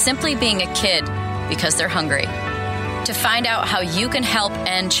out on simply being a kid because they're hungry. To find out how you can help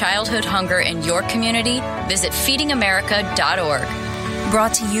end childhood hunger in your community, visit feedingamerica.org.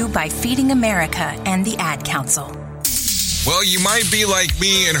 Brought to you by Feeding America and the Ad Council. Well, you might be like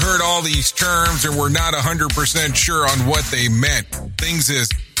me and heard all these terms and were not 100% sure on what they meant. Things as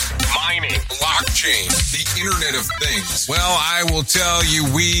mining, blockchain, the Internet of Things. Well, I will tell you,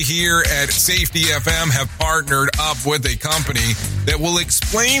 we here at Safety FM have partnered up with a company that will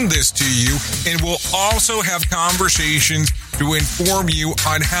explain this to you and will also have conversations to inform you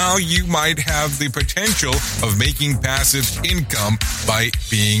on how you might have the potential of making passive income by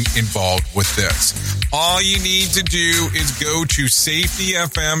being involved with this. All you need to do is go to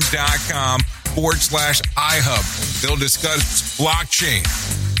safetyfm.com/iHub. They'll discuss blockchain.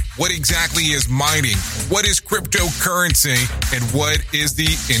 What exactly is mining? What is cryptocurrency? And what is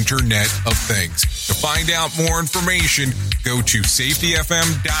the Internet of Things? To find out more information, go to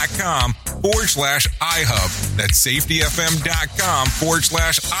safetyfm.com/iHub. That's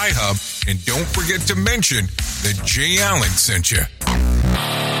safetyfm.com/iHub. And don't forget to mention that Jay Allen sent you.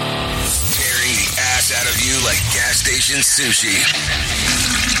 Tearing the ass out of you like gas station sushi.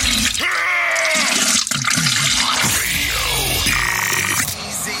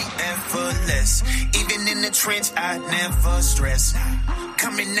 Even in the trench, I never stress.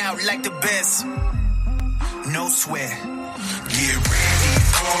 Coming out like the best, no sweat. Get ready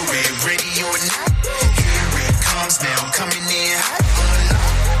for it, ready or not. Here it comes now, coming in hot.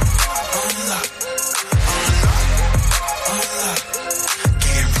 Unlock, unlock, unlock.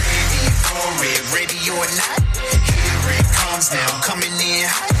 Get ready for it, ready or not. Here it comes now, coming in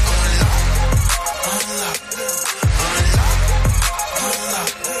hot.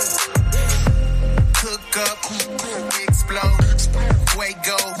 Cook up, explode,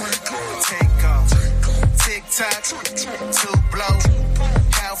 Fuego, take off, tick tock, two blow,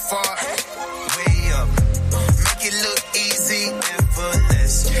 how far, way up, make it look easy,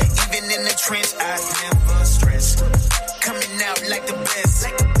 effortless, even in the trench, I never stress, coming out like the best,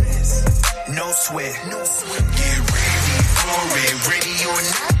 no sweat, get ready for it, ready or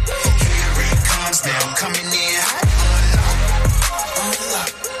not, here it comes now, coming in hot,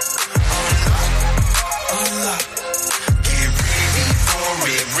 unlock, get ready for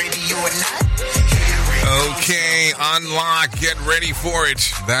it, ready or not. Okay, unlock, get ready for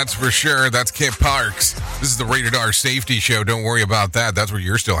it. That's for sure. That's Kip Parks. This is the Rated R Safety Show. Don't worry about that. That's where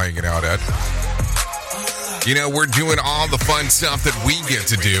you're still hanging out at. You know, we're doing all the fun stuff that we get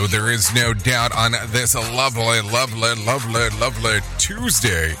to do. There is no doubt on this lovely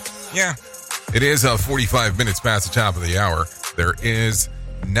Tuesday. Yeah, it is 45 minutes past the top of the hour. There is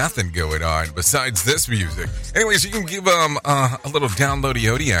nothing going on besides this music. Anyways, you can give a little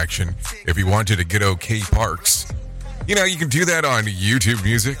downloady-ody action if you wanted to get OK Parks. You know, you can do that on YouTube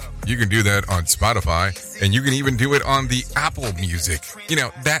Music. You can do that on Spotify, and you can even do it on the Apple Music.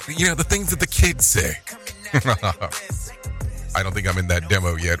 The things that the kids say. I don't think I'm in that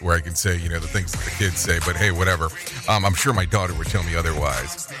demo yet where I can say, the things that the kids say, but hey, whatever. I'm sure my daughter would tell me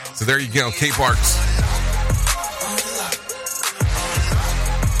otherwise. So there you go, K Parks.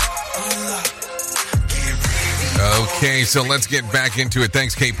 Okay, so let's get back into it.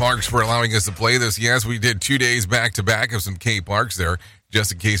 Thanks, K Parks, for allowing us to play this. Yes, we did 2 days back to back of some K Parks there,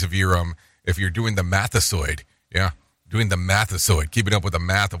 just in case if you're doing the mathasoid. Yeah, doing the mathasoid, keeping up with the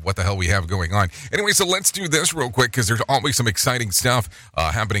math of what the hell we have going on. Anyway, so let's do this real quick because there's always some exciting stuff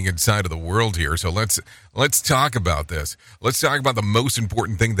happening inside of the world here. So let's talk about this. Let's talk about the most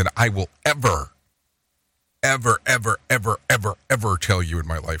important thing that I will ever tell you in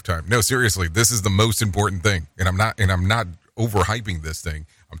my lifetime. No, seriously, this is the most important thing. And I'm not overhyping this thing.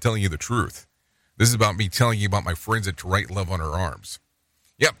 I'm telling you the truth. This is about me telling you about my friends at To Write Love on Her Arms.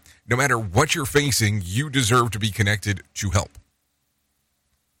 Yep, no matter what you're facing, you deserve to be connected to help.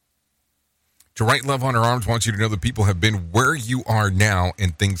 To Write Love on Her Arms wants you to know that people have been where you are now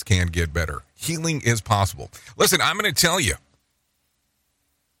and things can get better. Healing is possible. Listen, I'm going to tell you,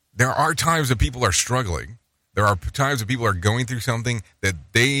 there are times that people are struggling. There are times that people are going through something that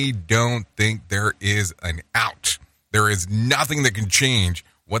they don't think there is an out. There is nothing that can change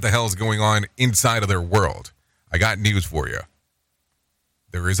what the hell is going on inside of their world. I got news for you.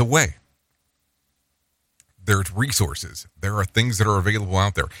 There is a way. There's resources. There are things that are available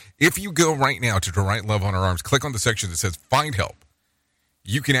out there. If you go right now to Write Love on Her Arms, click on the section that says Find Help.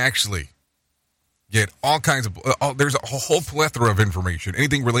 You can actually get all kinds of, there's a whole plethora of information,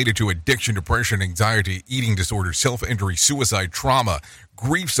 anything related to addiction, depression, anxiety, eating disorders, self-injury, suicide, trauma,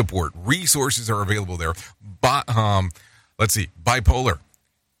 grief support. Resources are available there. Bipolar,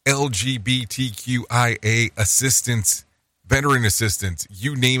 LGBTQIA assistance, veteran assistance,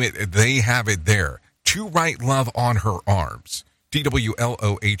 you name it, they have it there. To Write Love on Her Arms,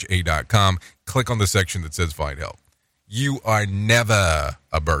 TWLOHA.com. Click on the section that says Find Help. You are never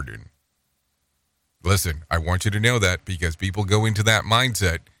a burden. Listen, I want you to know that because people go into that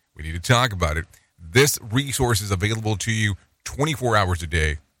mindset. We need to talk about it. This resource is available to you 24 hours a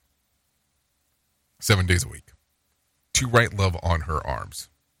day, 7 days a week. To Write Love on Her Arms.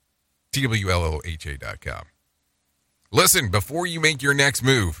 TWLOHA.com. Listen, before you make your next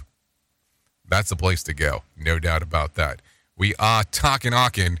move, that's the place to go. No doubt about that. We are talking,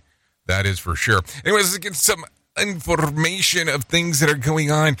 that is for sure. Anyways, let's get some information of things that are going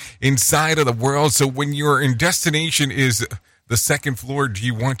on inside of the world. So when your destination is the second floor, do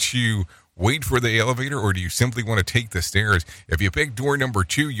you want to wait for the elevator or do you simply want to take the stairs? If you pick door number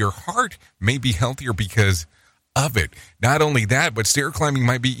 2, your heart may be healthier because of it. Not only that, but stair climbing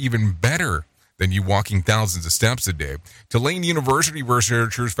might be even better than you walking thousands of steps a day. Tulane University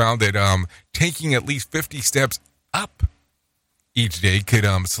researchers found that taking at least 50 steps up each day could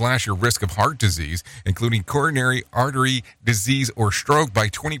slash your risk of heart disease, including coronary artery disease or stroke, by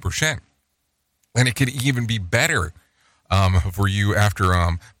 20%. And it could even be better for you after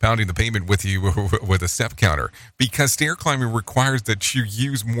pounding the pavement with a step counter, because stair climbing requires that you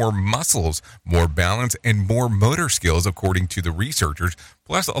use more muscles, more balance, and more motor skills, according to the researchers,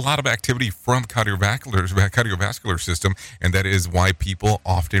 plus a lot of activity from cardiovascular system, and that is why people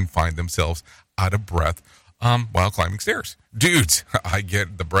often find themselves out of breath while climbing stairs. Dudes, I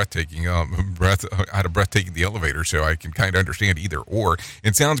get the taking the elevator, so I can kind of understand either or.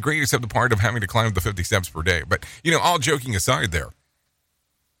 It sounds great, except the part of having to climb the 50 steps per day. But, all joking aside there,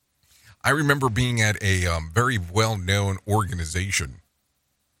 I remember being at a very well-known organization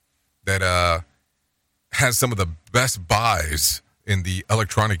that has some of the best buys in the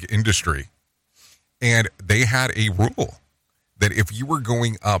electronic industry. And they had a rule that if you were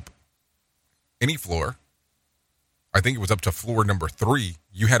going up any floor, I think it was up to floor number 3,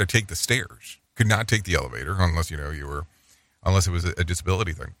 you had to take the stairs. Could not take the elevator unless, unless it was a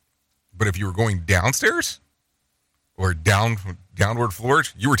disability thing. But if you were going downstairs or downward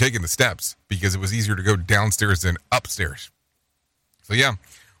floors, you were taking the steps because it was easier to go downstairs than upstairs. So yeah,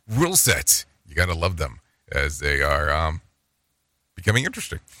 rule sets. You got to love them as they are becoming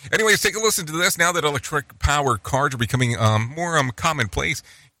interesting. Anyways, take a listen to this. Now that electric power cars are becoming more commonplace,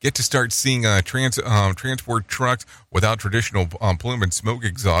 get to start seeing transport trucks without traditional plume and smoke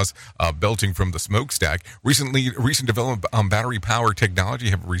exhaust belching from the smokestack. Recent development battery power technology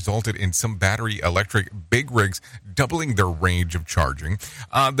have resulted in some battery electric big rigs doubling their range of charging.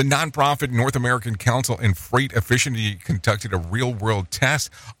 The nonprofit North American Council on Freight Efficiency conducted a real-world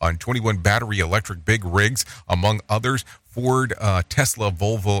test on 21 battery electric big rigs, among others. Ford, Tesla,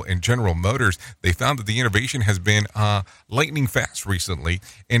 Volvo, and General Motors. They found that the innovation has been lightning fast recently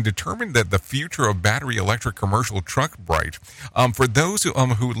and determined that the future of battery electric commercial truck bright. For those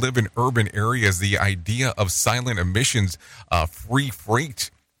who live in urban areas, the idea of silent emissions free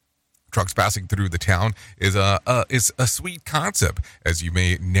freight trucks passing through the town is a sweet concept. As you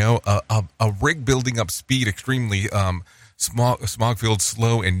may know, a rig building up speed extremely smog-filled,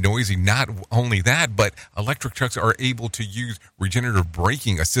 slow, and noisy. Not only that, but electric trucks are able to use regenerative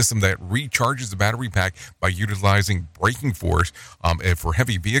braking, a system that recharges the battery pack by utilizing braking force for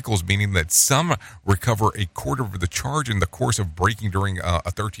heavy vehicles, meaning that some recover a quarter of the charge in the course of braking during a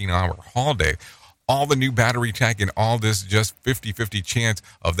 13-hour haul day. All the new battery tech and all this, just 50-50 chance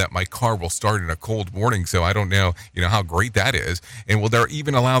of that my car will start in a cold morning. So I don't know, how great that is. And will there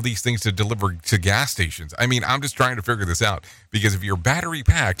even allow these things to deliver to gas stations? I mean, I'm just trying to figure this out, because if you're battery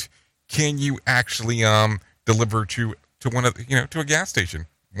packed, can you actually deliver to one of to a gas station?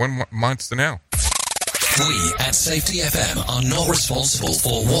 One wants to know. We at Safety FM are not responsible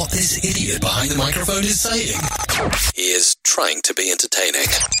for what this idiot behind the microphone is saying. He is trying to be entertaining.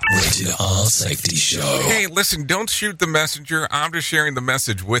 Rated R Safety Show. Hey, listen, don't shoot the messenger. I'm just sharing the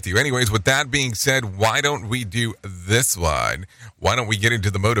message with you. Anyways, with that being said, why don't we do this one? Why don't we get into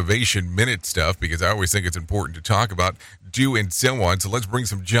the Motivation Minute stuff? Because I always think it's important to talk about, do, and so on. So let's bring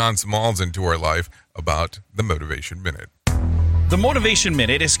some John Smalls into our life about the Motivation Minute. The Motivation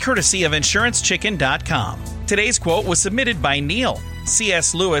Minute is courtesy of InsuranceChicken.com. Today's quote was submitted by Neil.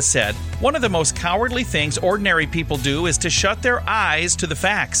 C.S. Lewis said, "One of the most cowardly things ordinary people do is to shut their eyes to the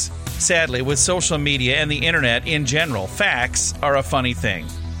facts." Sadly, with social media and the internet in general, facts are a funny thing.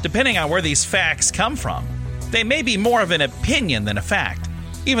 Depending on where these facts come from, they may be more of an opinion than a fact.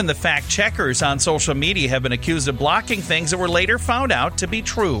 Even the fact checkers on social media have been accused of blocking things that were later found out to be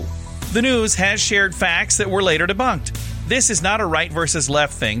true. The news has shared facts that were later debunked. This is not a right versus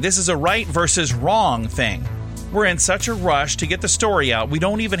left thing. This is a right versus wrong thing. We're in such a rush to get the story out, we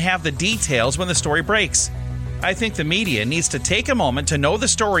don't even have the details when the story breaks. I think the media needs to take a moment to know the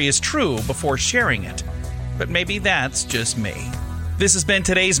story is true before sharing it. But maybe that's just me. This has been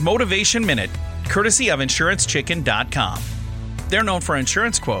today's Motivation Minute, courtesy of InsuranceChicken.com. They're known for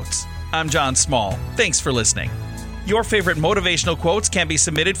insurance quotes. I'm John Small. Thanks for listening. Your favorite motivational quotes can be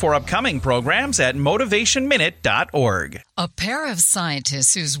submitted for upcoming programs at motivationminute.org. A pair of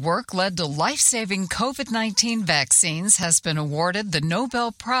scientists whose work led to life-saving COVID-19 vaccines has been awarded the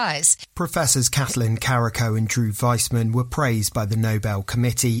Nobel Prize. Professors Kathleen Carrico and Drew Weissman were praised by the Nobel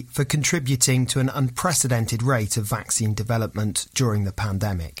Committee for contributing to an unprecedented rate of vaccine development during the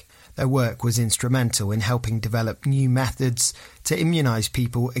pandemic. Their work was instrumental in helping develop new methods to immunize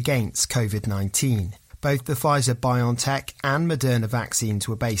people against COVID-19. Both the Pfizer-BioNTech and Moderna vaccines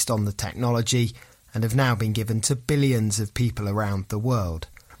were based on the technology and have now been given to billions of people around the world.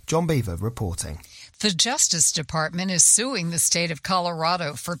 John Beaver reporting. The Justice Department is suing the state of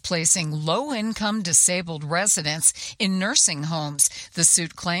Colorado for placing low-income disabled residents in nursing homes. The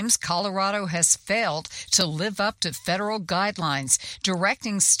suit claims Colorado has failed to live up to federal guidelines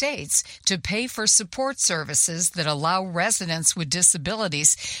directing states to pay for support services that allow residents with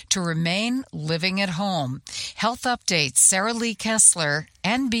disabilities to remain living at home. Health Updates, Sarah Lee Kessler,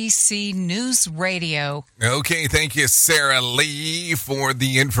 NBC News Radio. Okay, thank you, Sarah Lee, for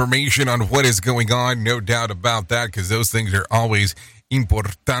the information on what is going on. No doubt about that, because those things are always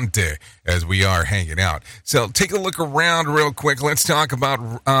importante as we are hanging out. So take a look around real quick. Let's talk about,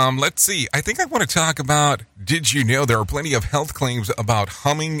 let's see. I think I want to talk about, did you know there are plenty of health claims about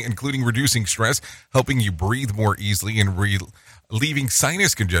humming, including reducing stress, helping you breathe more easily, and alleviating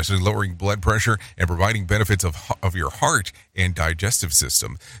sinus congestion, lowering blood pressure, and providing benefits of your heart and digestive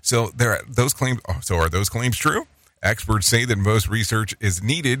system. So are those claims true? Experts say that most research is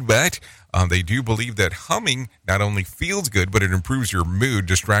needed, but they do believe that humming not only feels good, but it improves your mood,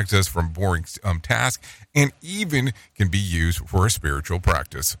 distracts us from boring tasks, and even can be used for a spiritual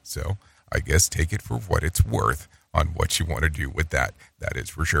practice. So I guess take it for what it's worth on what you want to do with that. That is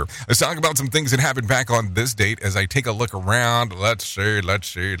for sure. Let's talk about some things that happened back on this date as I take a look around. Let's see.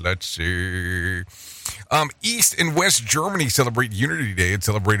 East and West Germany celebrate Unity Day. It's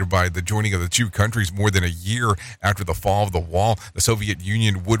celebrated by the joining of the two countries more than a year after the fall of the wall. The Soviet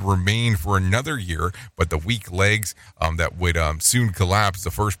Union would remain for another year, but the weak legs that would soon collapse.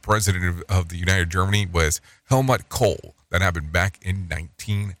 The first president of the United Germany was Helmut Kohl. That happened back in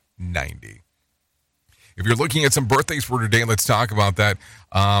 1990. If you're looking at some birthdays for today, let's talk about that.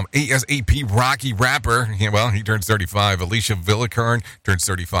 ASAP Rocky rapper, he turns 35. Alicia Villacurn turns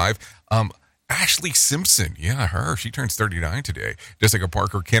 35. Ashley Simpson, her. She turns 39 today. Jessica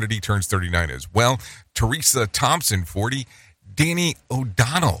Parker Kennedy turns 39 as well. Teresa Thompson, 40. Danny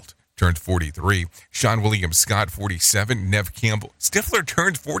O'Donnell turns 43. Sean William Scott, 47. Nev Campbell. Stifler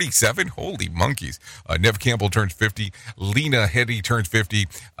turns 47. Holy monkeys. Nev Campbell turns 50. Lena Headey turns 50.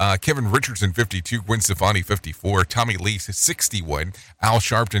 Kevin Richardson, 52. Gwen Stefani, 54. Tommy Lee, 61. Al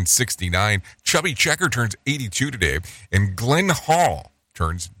Sharpton, 69. Chubby Checker turns 82 today. And Glenn Hall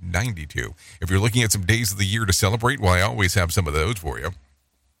turns 92. If you're looking at some days of the year to celebrate, well, I always have some of those for you.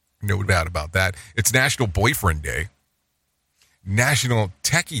 No doubt about that. It's National Boyfriend Day, National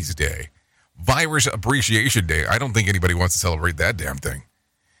Techies Day, Virus Appreciation Day. I don't think anybody wants to celebrate that damn thing.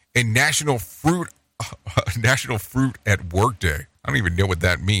 And National Fruit at Work Day. I don't even know what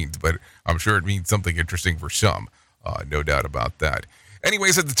that means, but I'm sure it means something interesting for some. No doubt about that.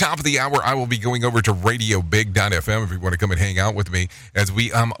 Anyways, at the top of the hour, I will be going over to RadioBig.fm if you want to come and hang out with me as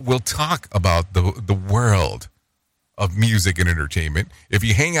we will talk about the world of music and entertainment. If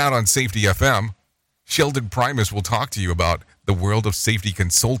you hang out on Safety FM, Sheldon Primus will talk to you about the world of safety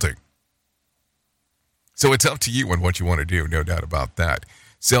consulting. So it's up to you on what you want to do, no doubt about that.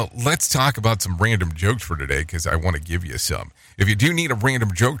 So let's talk about some random jokes for today because I want to give you some. If you do need a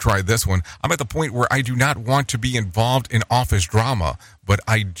random joke, try this one. I'm at the point where I do not want to be involved in office drama, but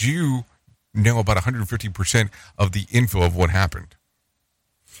I do know about 150% of the info of what happened.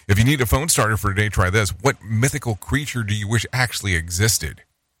 If you need a phone starter for today, try this. What mythical creature do you wish actually existed?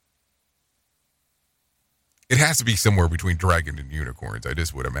 It has to be somewhere between dragon and unicorns. I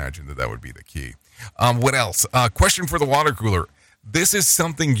just would imagine that would be the key. What else? Question for the water cooler. This is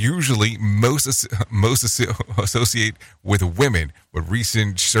something usually most associate with women, but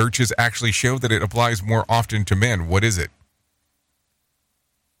recent searches actually show that it applies more often to men. What is it?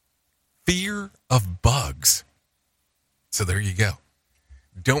 Fear of bugs. So there you go.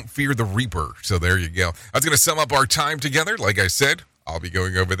 Don't fear the reaper. So there you go. That's going to sum up our time together. Like I said, I'll be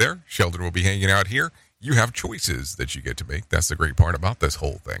going over there. Sheldon will be hanging out here. You have choices that you get to make. That's the great part about this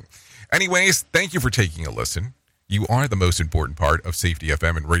whole thing. Anyways, thank you for taking a listen. You are the most important part of Safety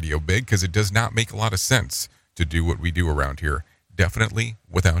FM and Radio Big because it does not make a lot of sense to do what we do around here. Definitely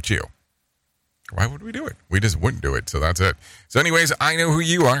without you. Why would we do it? We just wouldn't do it. So that's it. So anyways, I know who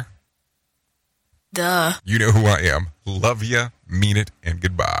you are. Duh. You know who I am. Love ya, mean it, and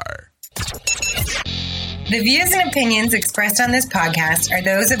goodbye. The views and opinions expressed on this podcast are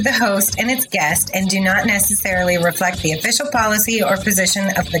those of the host and its guest and do not necessarily reflect the official policy or position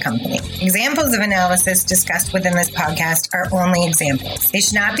of the company. Examples of analysis discussed within this podcast are only examples. They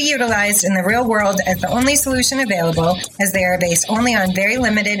should not be utilized in the real world as the only solution available, as they are based only on very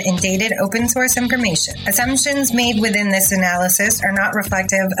limited and dated open source information. Assumptions made within this analysis are not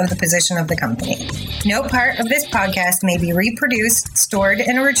reflective of the position of the company. No part of this podcast may be reproduced, stored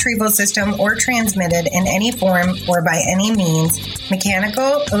in a retrieval system, or transmitted in any form or by any means,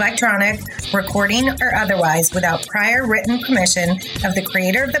 mechanical, electronic, recording, or otherwise, without prior written permission of the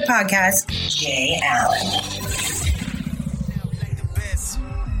creator of the podcast, Jay Allen.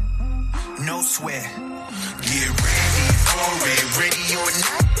 No sweat. Get ready for it, ready or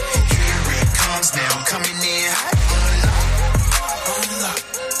not. Here it comes now, coming in hot. Unlock.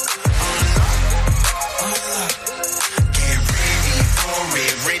 Get ready for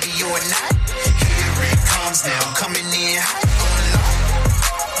it, ready or not. Now coming in hot.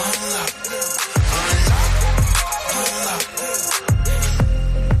 Unlock.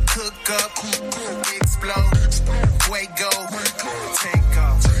 Cook up, explode, fuego, take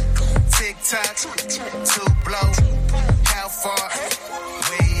off, tick tock, to blow. How far?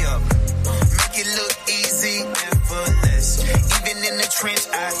 Way up. Make it look easy, effortless. Even in the trench,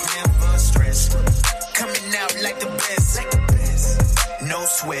 I never stress. Coming out like the best. no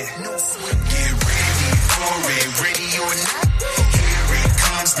sweat. Get ready for it, ready or not. Here it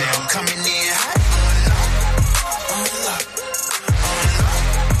comes now, coming in hot. Unlock, unlock,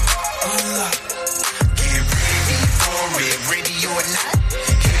 unlock. Get ready for it, ready or not.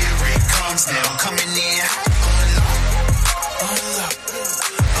 Here it comes now, coming